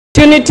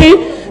opportunity.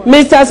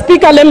 Mr.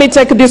 Speaker, let me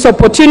take this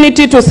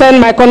opportunity to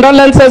send my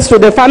condolences to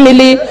the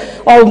family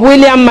of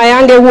William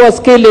Mayange, who was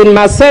killed in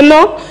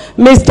Maseno.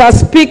 Mr.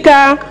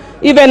 Speaker,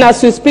 even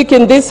as we speak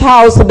in this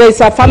house, there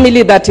is a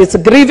family that is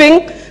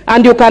grieving,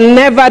 and you can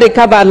never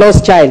recover a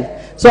lost child.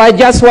 So I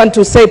just want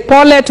to say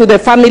pole to the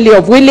family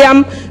of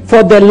William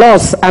for the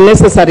loss,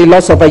 unnecessary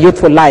loss of a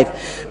youthful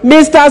life.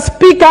 Mr.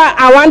 Speaker,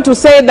 I want to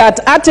say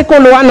that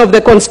Article 1 of the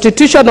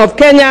Constitution of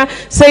Kenya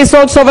says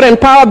all sovereign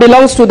power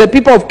belongs to the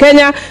people of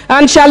Kenya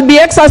and shall be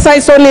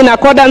exercised only in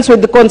accordance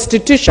with the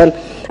Constitution.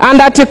 And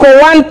Article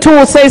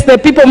 1(2) says the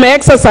people may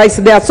exercise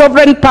their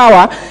sovereign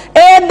power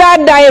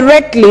either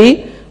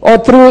directly or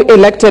through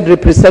elected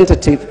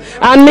representative.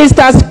 And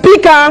Mr.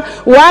 Speaker,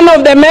 one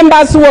of the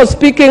members who was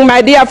speaking,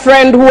 my dear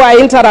friend who I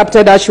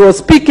interrupted as she was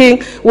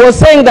speaking, was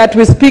saying that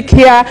we speak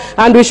here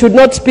and we should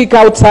not speak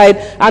outside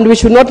and we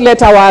should not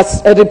let our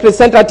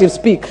representatives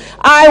speak.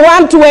 I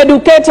want to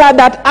educate her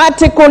that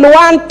Article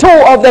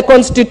 1(2) of the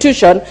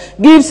Constitution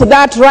gives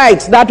that right,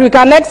 that we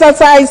can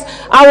exercise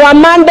our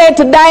mandate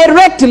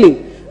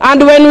directly.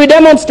 And when we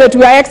demonstrate,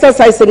 we are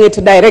exercising it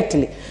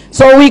directly.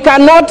 So we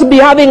cannot be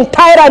having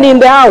tyranny in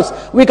the house.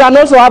 We can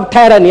also have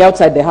tyranny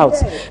outside the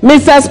house.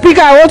 Mr.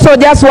 Speaker, I also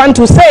just want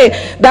to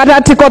say that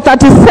Article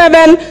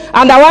 37,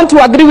 and I want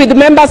to agree with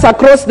members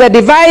across the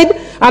divide,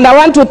 and I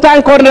want to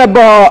thank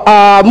Honorable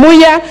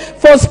Muya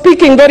for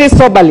speaking very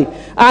soberly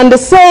and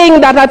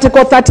saying that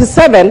Article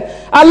 37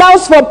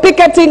 allows for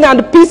picketing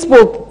and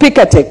peaceful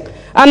picketing.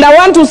 And I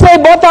want to say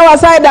both our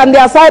side and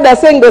their side are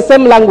saying the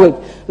same language.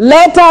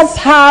 Let us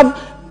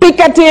have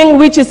picketing,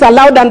 which is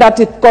allowed under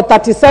Article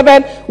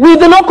 37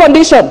 with no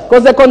condition,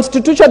 because the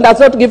Constitution does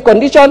not give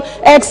condition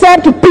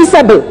except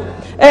peaceable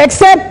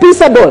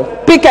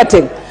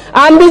picketing.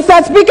 And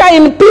Mr. Speaker,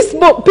 in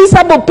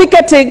peaceable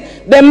picketing,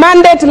 the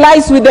mandate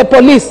lies with the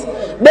police.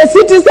 The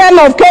citizen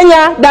of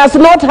Kenya does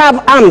not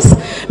have arms.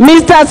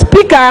 Mr.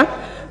 Speaker,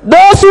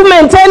 those who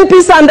maintain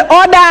peace and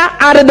order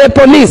are the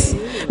police.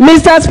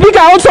 Mr. Speaker,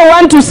 I also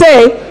want to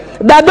say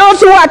that those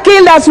who are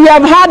killed, as we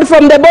have heard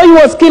from the boy who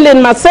was killed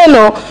in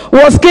Maseno,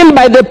 was killed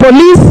by the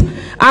police.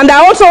 And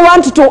I also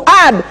want to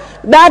add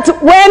that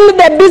when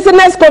the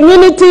business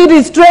community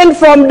restrained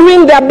from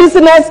doing their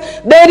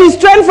business, they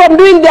restrained from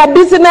doing their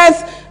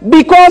business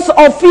because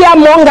of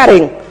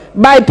fear-mongering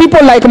by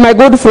people like my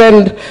good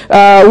friend,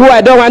 who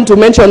I don't want to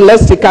mention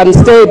lest he can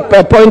stay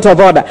a point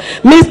of order.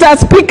 Mr.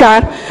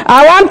 Speaker,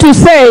 I want to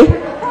say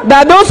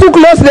that those who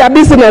close their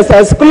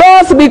businesses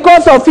close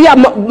because of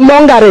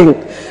fear-mongering.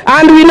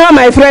 And we know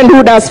my friend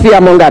who does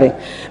fear-mongering.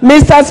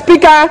 Mr.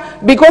 Speaker,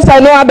 because I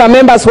know other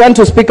members want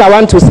to speak, I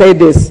want to say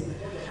this.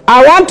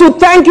 I want to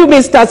thank you,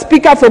 Mr.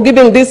 Speaker, for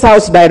giving this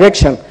House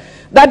direction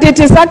that it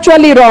is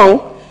actually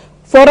wrong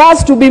for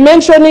us to be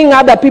mentioning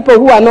other people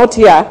who are not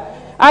here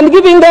and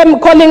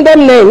calling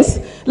them names,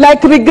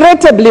 like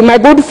regrettably my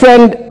good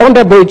friend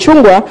Honorable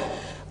Ichung'wa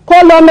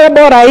called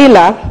Honorable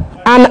Raila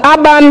an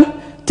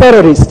urban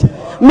terrorist.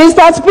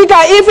 Mr.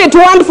 Speaker, if it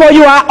weren't for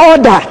your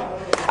order,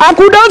 I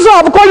could also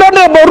have called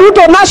Honorable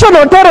Ruto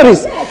national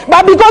terrorist.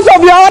 But because of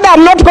your order,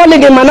 I'm not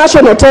calling him a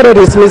national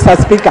terrorist, Mr.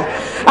 Speaker.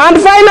 And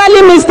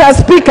finally, Mr.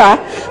 Speaker,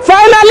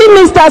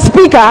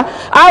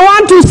 I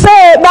want to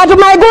say that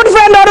my good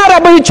friend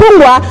Honorable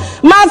Ichung'wa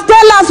must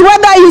tell us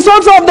whether he's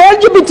also of the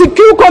LGBTQ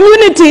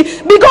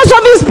community because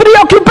of his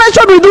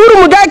preoccupation with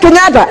Uhuru Muigai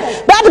Kenyatta.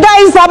 That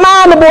guy is a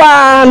man,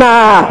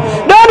 bwana.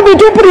 Don't be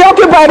too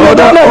preoccupied with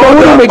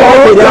Honorable Uhuru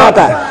Muigai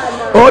Kenyatta.